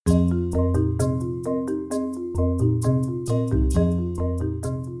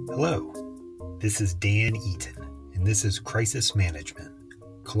This is Dan Eaton, and this is Crisis Management,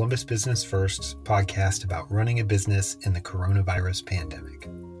 Columbus Business First's podcast about running a business in the coronavirus pandemic.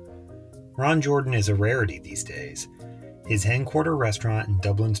 Ron Jordan is a rarity these days. His Hen Quarter restaurant in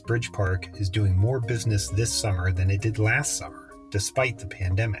Dublin's Bridge Park is doing more business this summer than it did last summer, despite the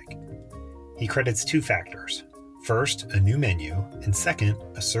pandemic. He credits two factors. First, a new menu, and second,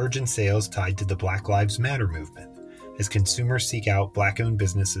 a surge in sales tied to the Black Lives Matter movement, as consumers seek out Black-owned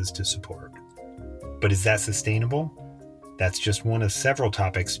businesses to support. But is that sustainable? That's just one of several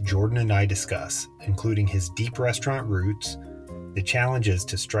topics Jordan and I discuss, including his deep restaurant roots, the challenges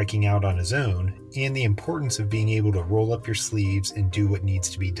to striking out on his own, and the importance of being able to roll up your sleeves and do what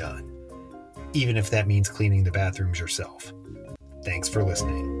needs to be done, even if that means cleaning the bathrooms yourself. Thanks for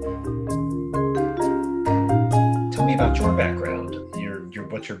listening. Tell me about your background.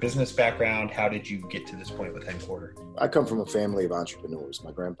 What's your business background? How did you get to this point with Hen Quarter? I come from a family of entrepreneurs.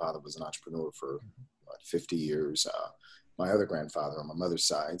 My grandfather was an entrepreneur for 50 years. My other grandfather on my mother's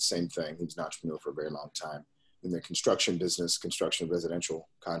side, same thing. He was an entrepreneur for a very long time in the construction business, construction residential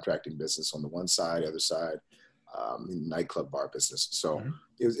contracting business on the one side, the other side, nightclub bar business. So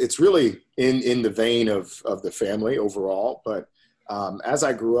it's really in the vein of the family overall. But as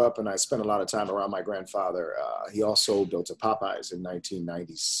I grew up and I spent a lot of time around my grandfather, he also built a Popeyes in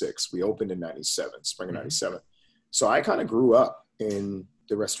 1996. We opened in 97, spring of 97. So I kind of grew up in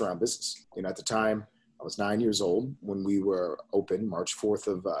the restaurant business. At the time, I was 9 years old when we were open, March 4th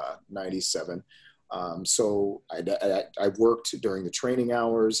of 97. So I worked during the training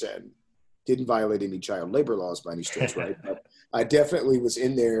hours and didn't violate any child labor laws by any stretch, right? But I definitely was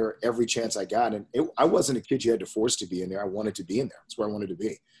in there every chance I got. And I wasn't a kid you had to force to be in there. I wanted to be in there. That's where I wanted to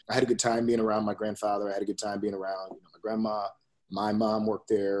be. I had a good time being around my grandfather. I had a good time being around my grandma. My mom worked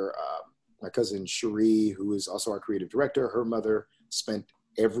there. My cousin Cherie, who is also our creative director, her mother spent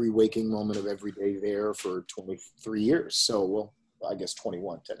every waking moment of every day there for 23 years. So, well, I guess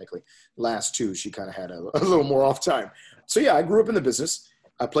 21 technically. Last two, she kind of had a little more off time. So yeah, I grew up in the business.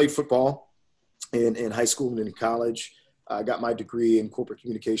 I played football in high school and in college. I got my degree in corporate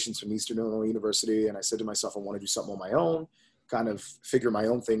communications from Eastern Illinois University. And I said to myself, I want to do something on my own, kind of figure my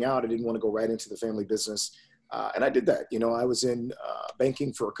own thing out. I didn't want to go right into the family business. And I did that. I was in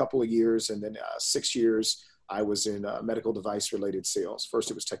banking for a couple of years, and then 6 years I was in medical device related sales.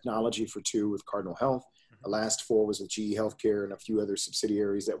 First, it was technology for 2 with Cardinal Health. The last 4 was with GE Healthcare and a few other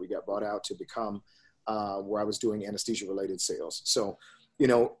subsidiaries that we got bought out to become where I was doing anesthesia related sales. So,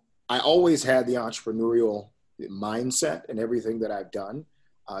 I always had the entrepreneurial mindset in everything that I've done.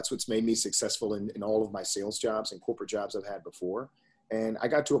 It's what's made me successful in all of my sales jobs and corporate jobs I've had before. And I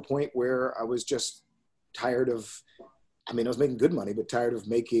got to a point where I was just tired of, I was making good money, but tired of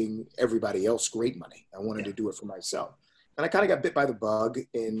making everybody else great money. I wanted to do it for myself. And I kind of got bit by the bug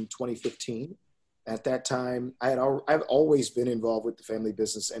in 2015. At that time, I've always been involved with the family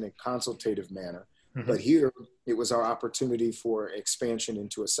business in a consultative manner. But here, it was our opportunity for expansion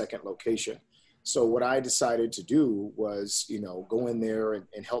into a second location. So what I decided to do was, go in there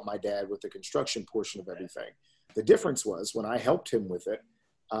and help my dad with the construction portion of everything. The difference was when I helped him with it,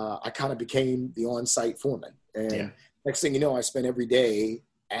 I kind of became the on-site foreman. And next thing you know, I spent every day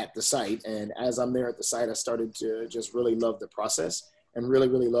at the site. And as I'm there at the site, I started to just really love the process and really,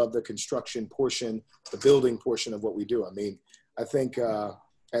 really love the construction portion, the building portion of what we do. I think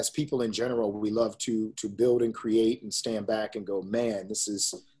as people in general, we love to build and create and stand back and go, man, this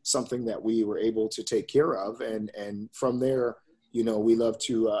is something that we were able to take care of. And from there, we love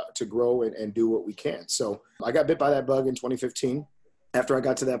to grow and do what we can. So I got bit by that bug in 2015. After I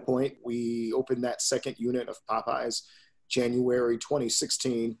got to that point, we opened that second unit of Popeyes, January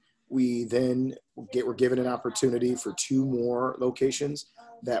 2016. We then were given an opportunity for 2 more locations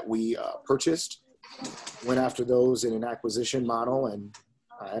that we purchased, went after those in an acquisition model, and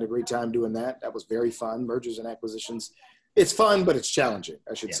I had a great time doing that. That was very fun. Mergers and acquisitions. It's fun, but it's challenging,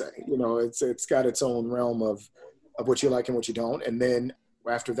 I should say. It's got its own realm of what you like and what you don't. And then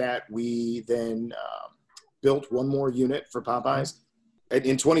after that, we then built 1 more unit for Popeyes.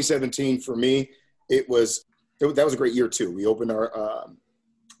 In 2017, for me, that was a great year too. We opened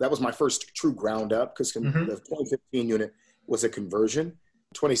that was my first true ground up, because the 2015 unit was a conversion.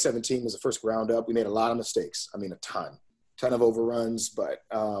 2017 was the first ground up. We made a lot of mistakes. A ton of overruns, but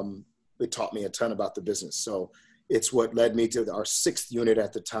it taught me a ton about the business. So it's what led me to our 6th unit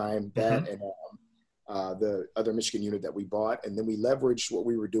at the time, that and the other Michigan unit that we bought. And then we leveraged what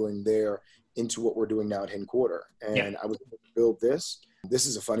we were doing there into what we're doing now at Hen Quarter. And I was able to build this. This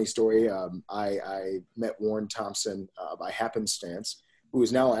is a funny story. I met Warren Thompson by happenstance, who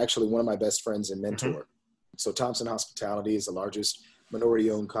is now actually one of my best friends and mentor. So Thompson Hospitality is the largest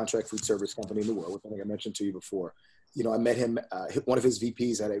minority-owned contract food service company in the world, which I think I mentioned to you before. I met him, one of his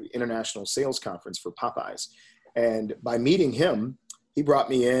VPs at an international sales conference for Popeyes. And by meeting him, he brought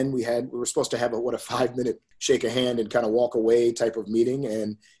me in. We were supposed to have a 5-minute shake a hand and kind of walk away type of meeting.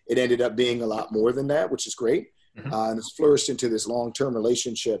 And it ended up being a lot more than that, which is great. And it's flourished into this long-term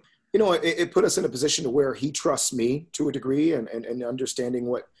relationship. It put us in a position to where he trusts me to a degree and understanding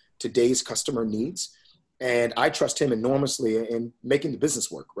what today's customer needs. And I trust him enormously in making the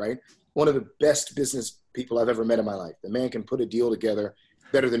business work, right? One of the best business people I've ever met in my life. The man can put a deal together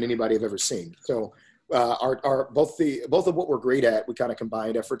better than anybody I've ever seen. So both of what we're great at, we kind of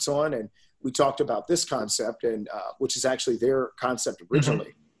combined efforts on, and we talked about this concept, and which is actually their concept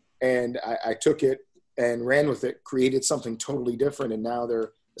originally. And I took it and ran with it, created something totally different. And now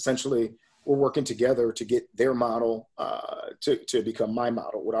we're working together to get their model to become my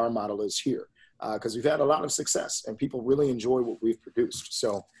model, what our model is here. Because we've had a lot of success and people really enjoy what we've produced.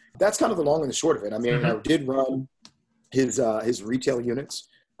 So that's kind of the long and the short of it. I mean, I did run his retail units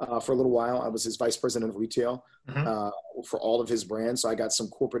for a little while. I was his vice president of retail for all of his brands. So I got some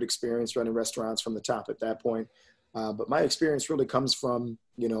corporate experience running restaurants from the top at that point. But my experience really comes from,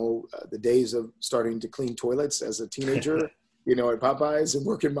 the days of starting to clean toilets as a teenager, at Popeyes, and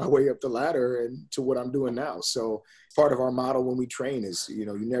working my way up the ladder and to what I'm doing now. So part of our model when we train is,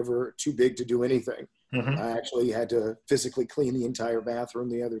 you're never too big to do anything. I actually had to physically clean the entire bathroom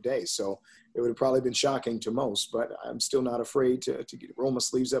the other day. So it would have probably been shocking to most, but I'm still not afraid to roll my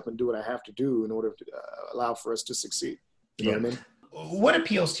sleeves up and do what I have to do in order to allow for us to succeed. You know what I mean? What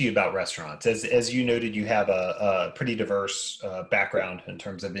appeals to you about restaurants? As you noted, you have a pretty diverse background in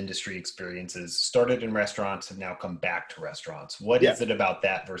terms of industry experiences. Started in restaurants, have now come back to restaurants. What is it about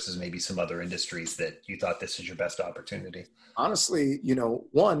that versus maybe some other industries that you thought this is your best opportunity? Honestly,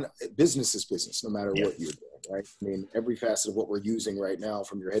 one, business is business, no matter what you're doing, right? I mean, every facet of what we're using right now,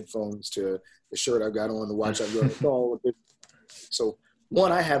 from your headphones to the shirt I've got on, the watch I've got, it's all a business. So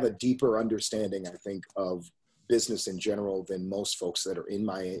one, I have a deeper understanding, I think, of business in general than most folks that are in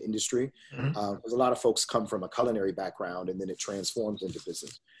my industry. Because a lot of folks come from a culinary background and then it transforms into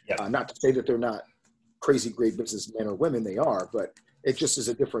business. Not to say that they're not crazy great businessmen or women, they are, but it just is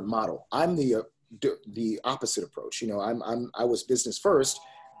a different model. I'm the opposite approach. I was business first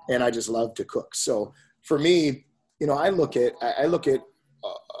and I just love to cook. So for me, I look at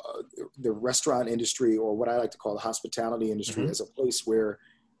the restaurant industry, or what I like to call the hospitality industry, as a place where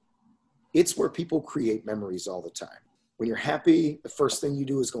it's where people create memories all the time. When you're happy, the first thing you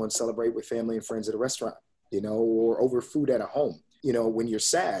do is go and celebrate with family and friends at a restaurant, or over food at a home. When you're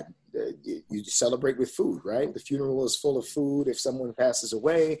sad, you celebrate with food, right? The funeral is full of food. If someone passes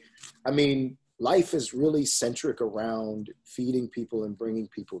away, I mean, life is really centric around feeding people and bringing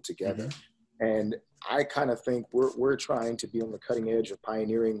people together. And I kind of think we're trying to be on the cutting edge of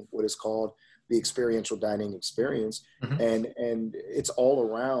pioneering what is called the experiential dining experience. And it's all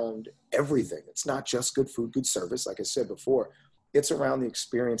around everything. It's not just good food, good service. Like I said before, it's around the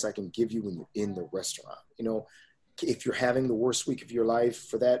experience I can give you when you're in the restaurant. If you're having the worst week of your life,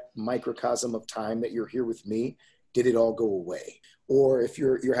 for that microcosm of time that you're here with me, did it all go away? Or if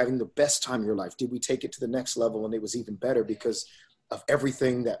you're having the best time of your life, did we take it to the next level and it was even better because of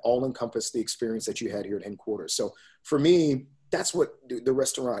everything that all encompassed the experience that you had here at Hen Quarter? So for me, that's what the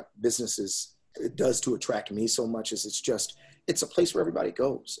restaurant business it does to attract me so much. Is it's a place where everybody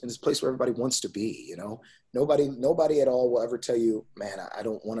goes, and it's a place where everybody wants to be. Nobody at all will ever tell you, man, I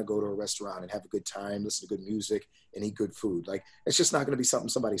don't want to go to a restaurant and have a good time, listen to good music and eat good food. Like, it's just not going to be something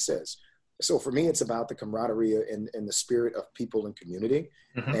somebody says. So for me, it's about the camaraderie and the spirit of people and community.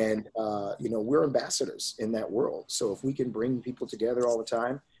 And, we're ambassadors in that world. So if we can bring people together all the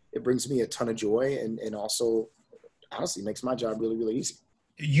time, it brings me a ton of joy, and also honestly makes my job really, really easy.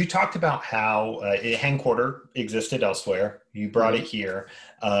 You talked about how Hen Quarter existed elsewhere. You brought it here,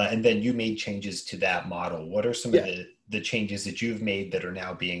 and then you made changes to that model. What are some of the changes that you've made that are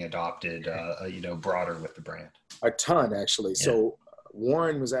now being adopted, broader with the brand? A ton, actually. Yeah. So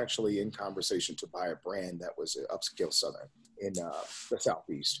Warren was actually in conversation to buy a brand that was an upscale Southern in the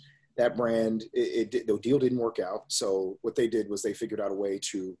Southeast. That brand, the deal didn't work out. So what they did was they figured out a way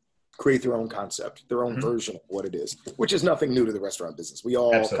to create their own concept, their own version of what it is, which is nothing new to the restaurant business. We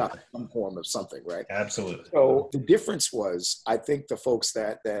all got some form of something, right? Absolutely. So the difference was, I think the folks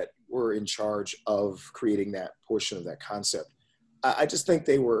that were in charge of creating that portion of that concept, I just think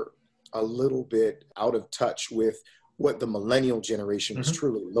they were a little bit out of touch with what the millennial generation was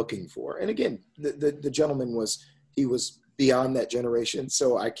truly looking for. And again, the gentleman was beyond that generation,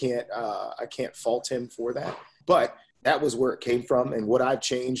 so I can't fault him for that. But that was where it came from. And what I've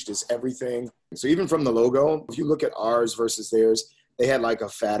changed is everything. So even from the logo, if you look at ours versus theirs, They had like a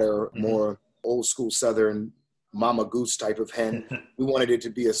fatter, more old school Southern Mama Goose type of hen. We wanted it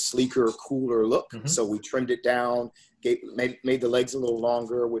to be a sleeker, cooler look. So we trimmed it down, made the legs a little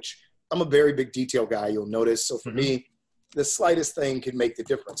longer, which I'm a very big detail guy, you'll notice. So for me, the slightest thing can make the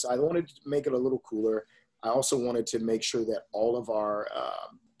difference. I wanted to make it a little cooler. I also wanted to make sure that all of our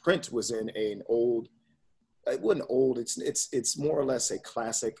print was in an old, it wasn't old, it's more or less a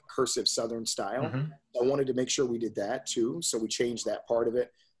classic cursive Southern style. I wanted to make sure we did that too. So we changed that part of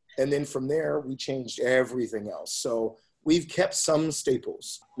it. And then from there, we changed everything else. So we've kept some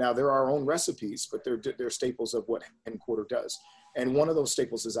staples. Now, they're our own recipes, but they're staples of what Hen Quarter does. And one of those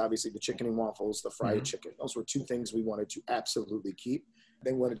staples is obviously the chicken and waffles, the fried chicken. Those were two things we wanted to absolutely keep.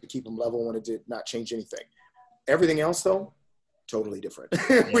 They wanted to keep them level, wanted to not change anything. Everything else, though, totally different.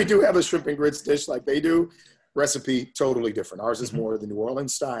 We do have a shrimp and grits dish like they do. Recipe, totally different. Ours is more of the New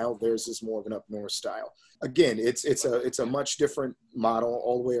Orleans style. Theirs is more of an up north style. Again, it's a much different model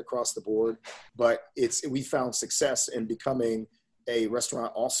all the way across the board, but we found success in becoming a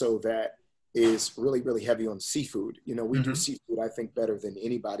restaurant also that is really, really heavy on seafood. You know, we do seafood, I think, better than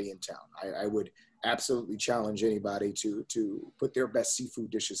anybody in town. I would absolutely challenge anybody to put their best seafood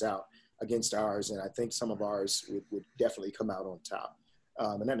dishes out against ours, and I think some of ours would definitely come out on top.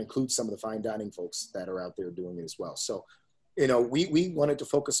 And that includes some of the fine dining folks that are out there doing it as well. So, you know, we wanted to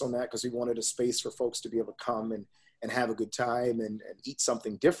focus on that because we wanted a space for folks to be able to come and have a good time and eat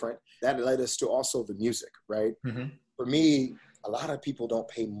something different. That led us to also the music, right? For me, a lot of people don't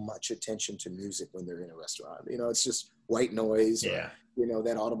pay much attention to music when they're in a restaurant. You know, it's just white noise, or, you know,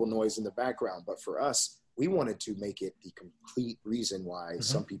 that audible noise in the background. But for us, we wanted to make it the complete reason why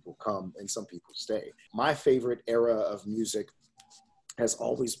some people come and some people stay. My favorite era of music has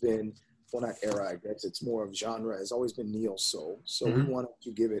always been, well, not era, I guess it's more of genre, has always been neo soul. So we wanted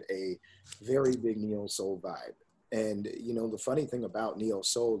to give it a very big neo soul vibe. And, you know, the funny thing about neo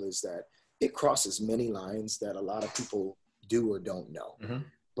soul is that it crosses many lines that a lot of people do or don't know.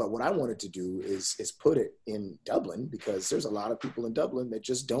 But what I wanted to do is put it in Dublin, because there's a lot of people in Dublin that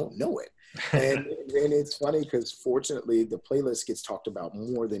just don't know it. And it's funny because fortunately the playlist gets talked about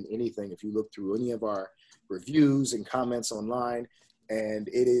more than anything. If you look through any of our reviews and comments online, and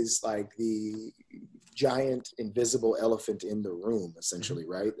it is like the giant invisible elephant in the room, essentially,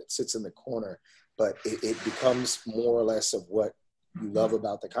 right? That sits in the corner, but it becomes more or less of what you love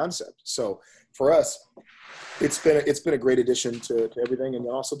about the concept. So for us, it's been a great addition to everything. And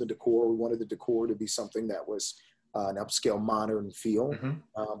also the decor. We wanted the decor to be something that was an upscale modern feel,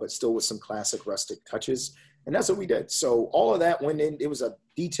 but still with some classic rustic touches. And that's what we did. So all of that went in. It was a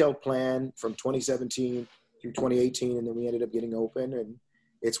detailed plan from 2017 through 2018, and then we ended up getting open, and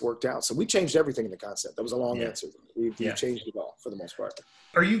it's worked out. So we changed everything in the concept. That was a long answer. We've changed it all for the most part.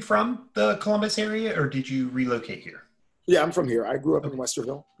 Are you from the Columbus area, or did you relocate here? Yeah, I'm from here. I grew up in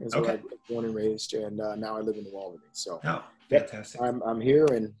Westerville. That's where I was born and raised, and now I live in New Albany. So fantastic. I'm here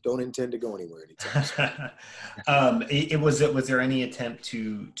and don't intend to go anywhere anytime soon. Was there any attempt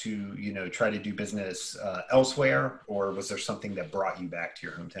to try to do business elsewhere, or was there something that brought you back to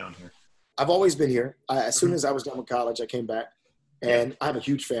your hometown here? I've always been here. As soon as I was done with college, I came back, and I have a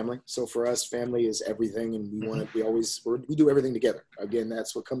huge family. So for us, family is everything, and we do everything together. Again,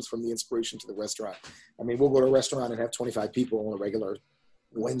 that's what comes from the inspiration to the restaurant. I mean, we'll go to a restaurant and have 25 people on a regular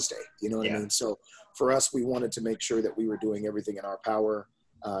Wednesday. You know what I mean? So for us, we wanted to make sure that we were doing everything in our power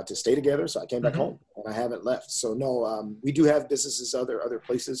to stay together. So I came back home, and I haven't left. So no, we do have businesses other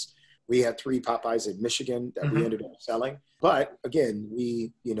places. We had 3 Popeyes in Michigan that we ended up selling. But again,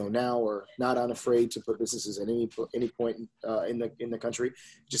 we, now are not unafraid to put businesses at any point in the country.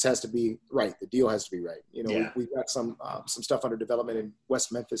 It just has to be right. The deal has to be right. We've got some stuff under development in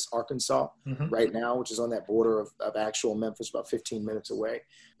West Memphis, Arkansas right now, which is on that border of actual Memphis, about 15 minutes away.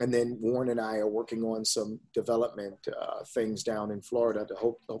 And then Warren and I are working on some development things down in Florida to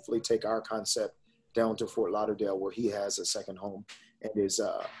hopefully take our concept down to Fort Lauderdale, where he has a second home and is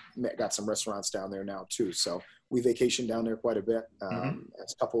got some restaurants down there now too. So we vacation down there quite a bit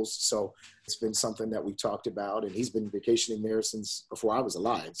as couples. So it's been something that we talked about, and he's been vacationing there since before I was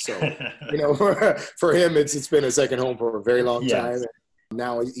alive. So, for him, it's been a second home for a very long time. And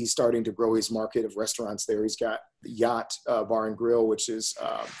now he's starting to grow his market of restaurants there. He's got Yacht Bar and Grill, which is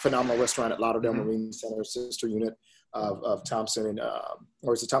a phenomenal restaurant at Lauderdale Marine Center, sister unit of Thompson,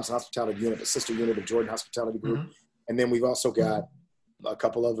 or it's a Thompson Hospitality unit, a sister unit of Jordan Hospitality Group. And then we've also got a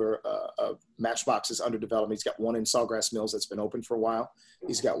couple other Matchboxes under development. He's got one in Sawgrass Mills that's been open for a while.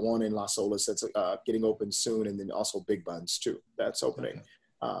 He's got one in Las Olas that's getting open soon, and then also Big Buns too that's opening.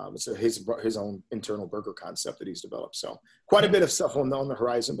 So his own internal burger concept that he's developed. So quite a bit of stuff on the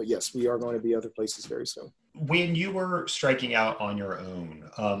horizon, but yes, we are going to be other places very soon. When you were striking out on your own,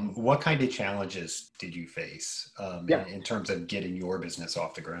 what kind of challenges did you face in terms of getting your business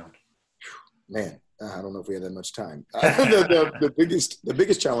off the ground? Man, I don't know if we had that much time. The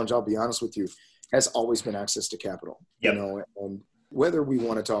biggest challenge, I'll be honest with you, has always been access to capital. Yep. You know, and whether we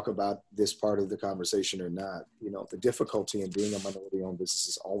want to talk about this part of the conversation or not, you know, the difficulty in being a minority-owned business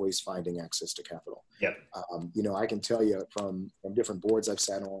is always finding access to capital. Yep. You know, I can tell you from different boards I've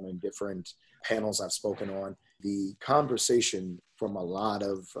sat on and different panels I've spoken on, the conversation from a lot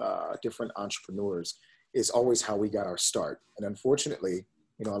of different entrepreneurs is always how we got our start. And unfortunately,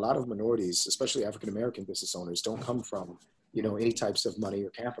 you know, a lot of minorities, especially African-American business owners, don't come from, you know, any types of money or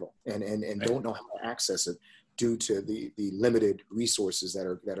capital and don't know how to access it due to the limited resources that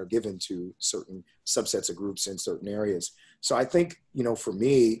are given to certain subsets of groups in certain areas. So I think, you know, for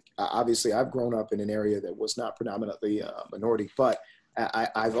me, obviously I've grown up in an area that was not predominantly minority, but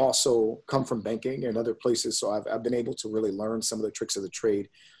I've also come from banking and other places. So I've been able to really learn some of the tricks of the trade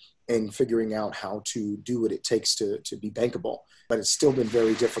and figuring out how to do what it takes to be bankable. But it's still been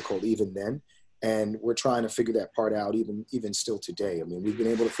very difficult even then. And we're trying to figure that part out even still today. I mean, we've been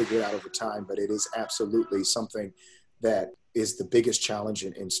able to figure it out over time, but it is absolutely something that is the biggest challenge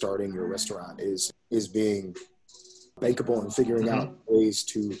in starting your restaurant is being bankable and figuring out ways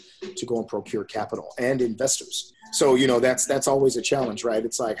to go and procure capital and investors. So, you know, that's always a challenge, right?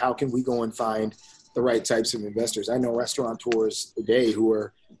 It's like, how can we go and find the right types of investors? I know restaurateurs today who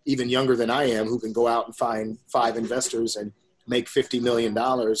are even younger than I am, who can go out and find 5 investors and make $50 million,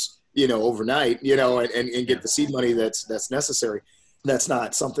 you know, overnight, you know, and get the seed money that's necessary. That's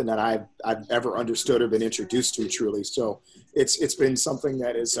not something that I've ever understood or been introduced to truly. So it's been something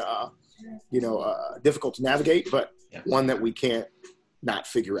that is, difficult to navigate, but one that we can't not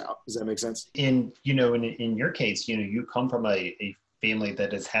figure out. Does that make sense? In your case, you know, you come from a family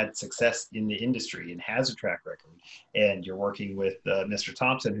that has had success in the industry and has a track record, and you're working with Mr.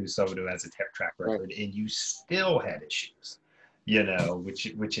 Thompson, who's someone who has a track record, right, and you still had issues, you know,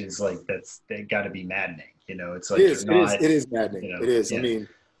 which is like, they got to be maddening. You know, it's like, it is maddening. You know, it is. Yeah. I mean,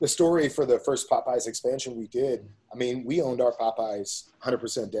 the story for the first Popeyes expansion we did, I mean, we owned our Popeyes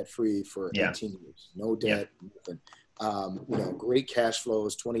 100% debt free for 18 years, no debt, nothing. You know, great cash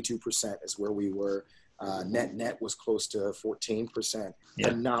flows, 22% is where we were. Net was close to 14%.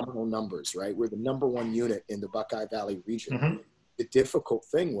 Phenomenal numbers, right? We're the number 1 unit in the Buckeye Valley region. Mm-hmm. The difficult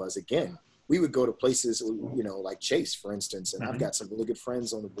thing was, again, we would go to places, you know, like Chase, for instance, and I've got some really good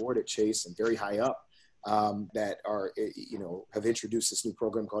friends on the board at Chase and very high up that are, you know, have introduced this new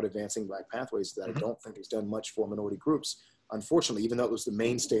program called Advancing Black Pathways that I don't think has done much for minority groups. Unfortunately, even though it was the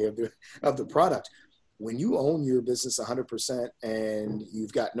mainstay of the product, when you own your business 100% and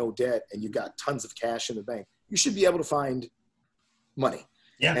you've got no debt and you've got tons of cash in the bank, you should be able to find money.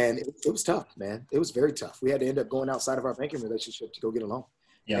 Yeah. And it was tough, man. It was very tough. We had to end up going outside of our banking relationship to go get a loan.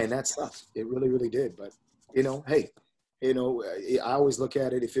 Yeah. And that's tough. It really, really did. But, you know, hey, you know, I always look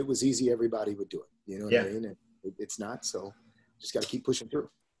at it. If it was easy, everybody would do it. You know what I mean? And it's not. So just got to keep pushing through.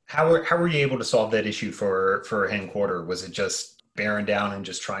 How were you able to solve that issue for Hen Quarter? Was it just bearing down and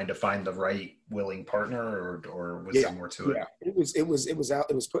just trying to find the right willing partner, or was there more to it? Yeah, it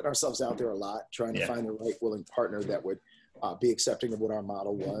was putting ourselves out there a lot, trying to find the right willing partner that would be accepting of what our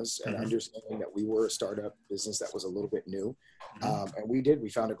model was and understanding that we were a startup business that was a little bit new. And we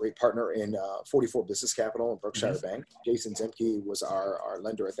found a great partner in 44 Business Capital and Berkshire Bank. Jason Zemke was our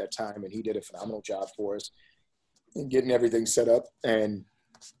lender at that time, and he did a phenomenal job for us in getting everything set up and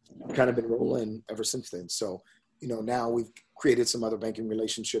kind of been rolling ever since then. So, you know, now we've created some other banking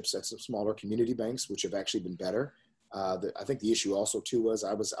relationships at some smaller community banks, which have actually been better. I think the issue also too was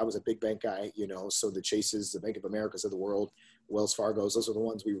I was a big bank guy, you know, so the Chases, the Bank of Americas of the world, Wells Fargo's, those are the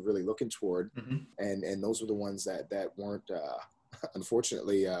ones we were really looking toward. And those were the ones that weren't,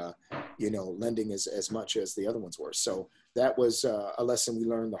 unfortunately, you know, lending as much as the other ones were. So that was a lesson we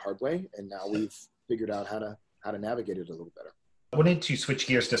learned the hard way. And now we've figured out how to navigate it a little better. I wanted to switch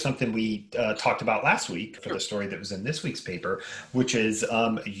gears to something we talked about last week for the story that was in this week's paper, which is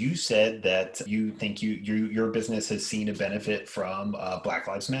you said that you think your business has seen a benefit from Black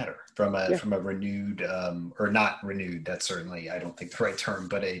Lives Matter, from a renewed or not renewed. That's certainly, I don't think the right term,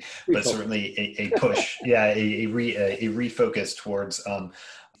 but certainly a push, a refocus towards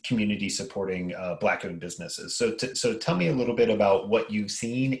community supporting Black-owned businesses. So tell me a little bit about what you've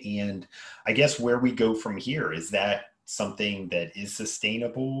seen, and I guess where we go from here. Is that something that is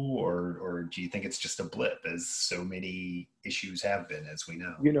sustainable, or do you think it's just a blip, as so many issues have been, as we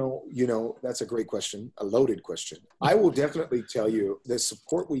know? That's a great question, a loaded question. I will definitely tell you the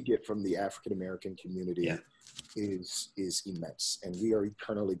support we get from the African American community is immense, and we are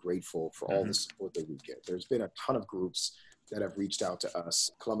eternally grateful for all the support that we get. There's been a ton of groups that have reached out to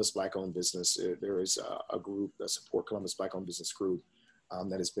us. Columbus Black-owned business. There is a group, the Support Columbus Black-owned business group,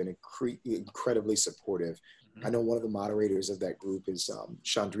 that has been incredibly supportive. I know one of the moderators of that group is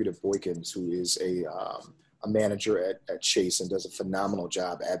Chandrita Boykins, who is a manager at Chase and does a phenomenal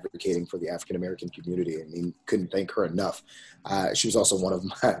job advocating for the African American community. I mean, couldn't thank her enough. She was also one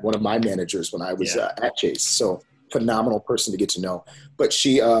of my managers when I was at Chase. So phenomenal person to get to know. But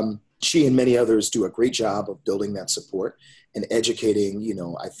she and many others do a great job of building that support and educating,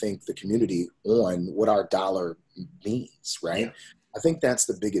 I think, the community on what our dollar means, right? Yeah. I think that's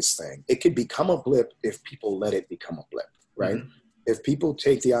the biggest thing. It could become a blip if people let it become a blip, right? If people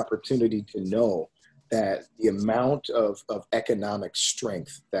take the opportunity to know that the amount of economic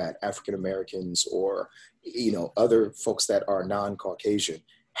strength that African Americans or, other folks that are non-Caucasian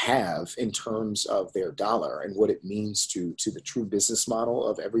have in terms of their dollar and what it means to the true business model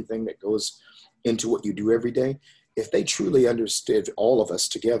of everything that goes into what you do every day. If they truly understood, all of us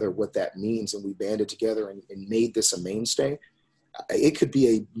together, what that means, and we banded together and made this a mainstay, it could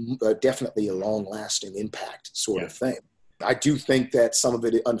be definitely a long-lasting impact sort of thing. I do think that some of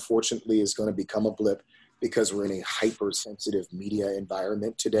it, unfortunately, is going to become a blip because we're in a hypersensitive media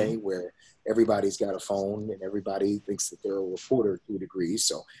environment today where everybody's got a phone and everybody thinks that they're a reporter to a degree.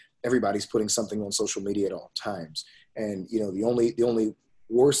 So everybody's putting something on social media at all times. And, the only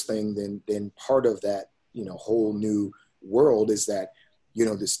worse thing than part of that, whole new world is that,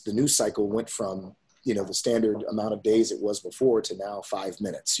 the news cycle went from, the standard amount of days it was before to now 5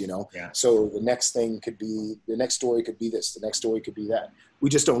 minutes, So the next story could be this, the next story could be that. We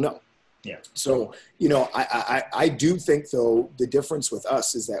just don't know. Yeah. So, I do think, though, the difference with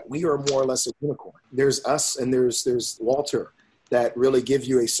us is that we are more or less a unicorn. There's us and there's Walter that really give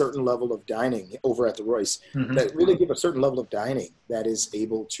you a certain level of dining over at the Royce, that really give a certain level of dining that is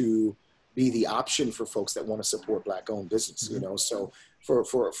able to be the option for folks that want to support Black-owned business, So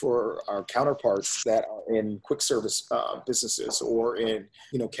for our counterparts that are in quick service businesses or in,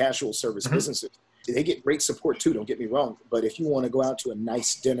 casual service businesses, they get great support too, don't get me wrong. But if you want to go out to a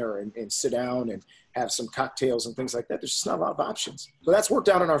nice dinner and sit down and have some cocktails and things like that, there's just not a lot of options. So that's worked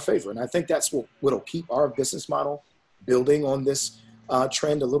out in our favor. And I think that's what'll keep our business model building on this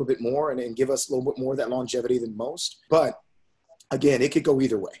trend a little bit more and give us a little bit more of that longevity than most. But again, it could go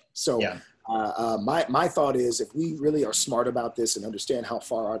either way. So my thought is, if we really are smart about this and understand how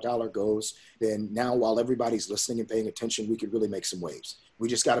far our dollar goes, then now while everybody's listening and paying attention, we could really make some waves. We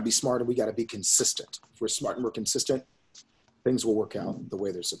just got to be smart and we got to be consistent. If we're smart and we're consistent, things will work out the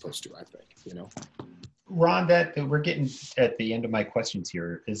way they're supposed to, I think, Ron, we're getting at the end of my questions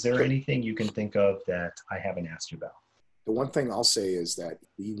here. Is there anything you can think of that I haven't asked you about? The one thing I'll say is that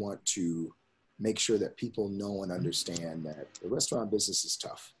we want to make sure that people know and understand that the restaurant business is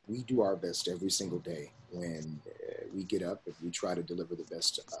tough. We do our best every single day when we get up and we try to deliver the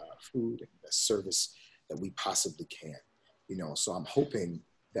best food and best service that we possibly can. So I'm hoping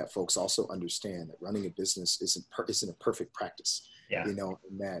that folks also understand that running a business isn't a perfect practice. And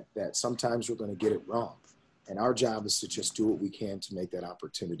that sometimes we're going to get it wrong. And our job is to just do what we can to make that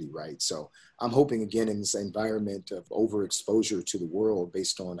opportunity right. So I'm hoping, again, in this environment of overexposure to the world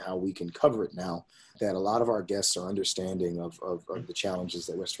based on how we can cover it now, that a lot of our guests are understanding of the challenges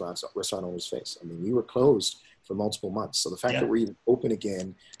that restaurant owners face. I mean, we were closed for multiple months. So the fact that we're even open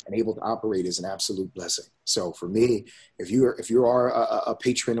again and able to operate is an absolute blessing. So for me, if you are a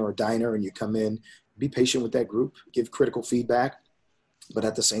patron or a diner and you come in, be patient with that group, give critical feedback. But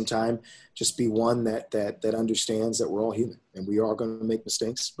at the same time, just be one that understands that we're all human and we are going to make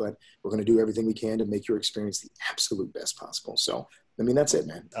mistakes, but we're going to do everything we can to make your experience the absolute best possible. So, I mean, that's it,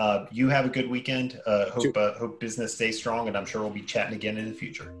 man. You have a good weekend. Hope business stays strong, and I'm sure we'll be chatting again in the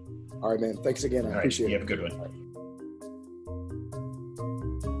future. All right, man. Thanks again. I appreciate it. You have a good one.